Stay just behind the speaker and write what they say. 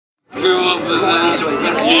Go up there.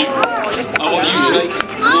 You. I want you shake. I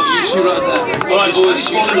want you shoe right there. Alright boys,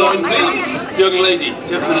 you line please. Young lady,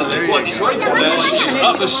 definitely. What, he's right there? There she is,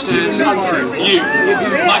 up the stairs. You.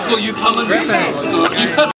 Michael, you coming?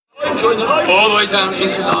 All the way down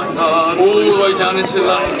into line. All the way down into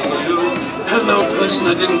line. Hello person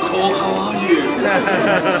I didn't call, how are you?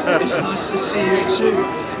 It's nice to see you too.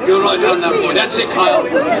 Go right down that boy. That's it, Kyle.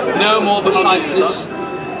 No more besides this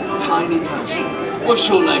tiny person. What's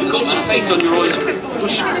your name? You've got that face on your eyes.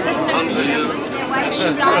 Under you.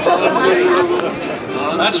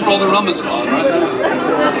 That's rather rummer's bar, right?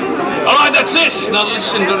 Alright, that's it! Now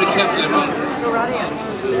listen very carefully, man.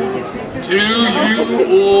 Do you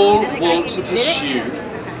all want to pursue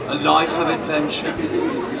a life of adventure?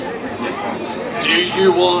 Do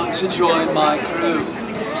you want to join my crew?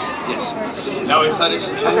 Yes. Now if that is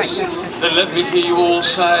the case, then let me hear you all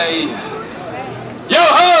say,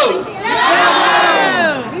 Yo-ho!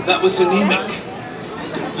 Yo-ho! That was anemic.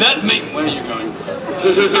 Let me... Where are you going?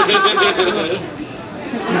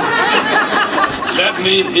 Let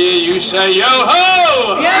me hear you say,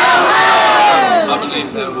 Yo-ho! Yo-ho! I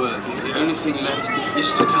believe they're worthy. The only thing left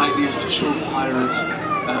is to take the official pirate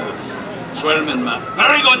oath. Swear him in, man.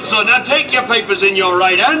 Very good, son. Now take your papers in your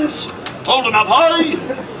right hands. Hold them up high.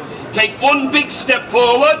 Take one big step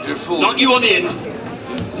forward. Not you on the end.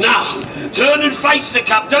 Now, turn and face the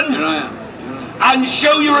captain. Here I am. And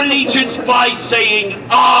show your allegiance by saying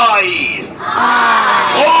I.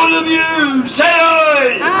 Aye. All of you, say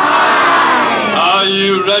I. Aye. Are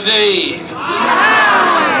you ready?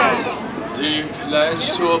 Aye. Do you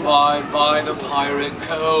pledge to abide by the pirate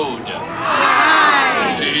code?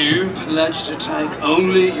 Aye. Do you pledge to take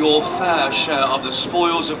only your fair share of the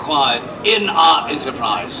spoils acquired in our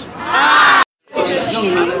enterprise? Aye. Young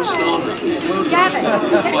man, that was an honor. Gavin,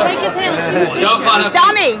 shake his hand. Go find a...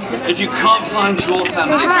 Dummy. If you can't find your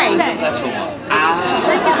family, Hi. that's all right.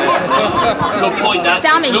 Good point, that.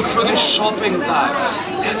 Dummy. Look through the shopping bags.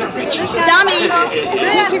 They're the rich ones. Dummy,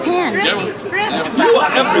 shake his hand. You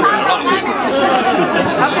are everywhere, aren't you?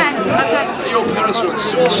 Okay. Your parents are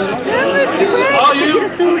exhausted. Are you?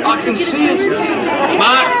 I can see it.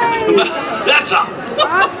 Mark, that's up.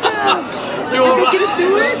 You're right.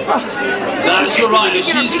 That's all right.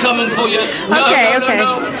 She's coming for you. No, Okay, no, okay.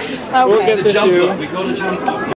 no, no. Okay. We'll get the shoe. We've got to jump up.